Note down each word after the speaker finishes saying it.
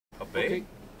Babe? Okay,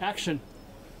 action.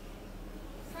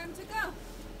 Time to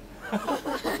go.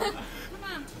 Come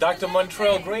on. Dr.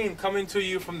 Montrell Green coming to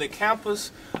you from the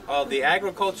campus of the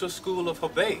Agricultural School of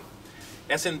Hebei.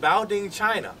 That's in Boading,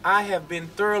 China. I have been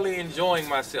thoroughly enjoying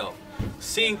myself,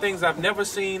 seeing things I've never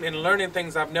seen and learning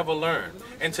things I've never learned.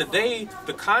 And today,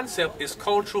 the concept is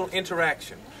cultural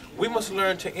interaction. We must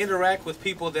learn to interact with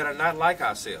people that are not like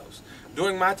ourselves.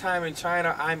 During my time in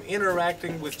China, I'm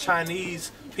interacting with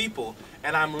Chinese people,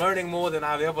 and I'm learning more than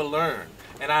I've ever learned.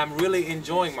 And I'm really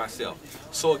enjoying myself.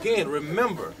 So again,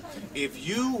 remember, if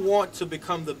you want to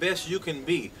become the best you can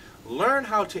be, learn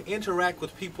how to interact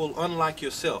with people unlike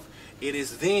yourself. It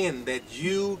is then that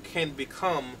you can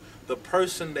become the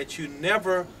person that you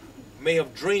never may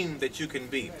have dreamed that you can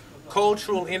be.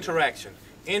 Cultural interaction,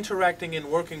 interacting and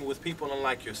working with people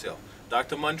unlike yourself.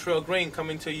 Dr. Montrell Green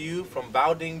coming to you from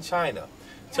Boading, China,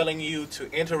 telling you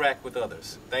to interact with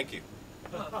others. Thank you.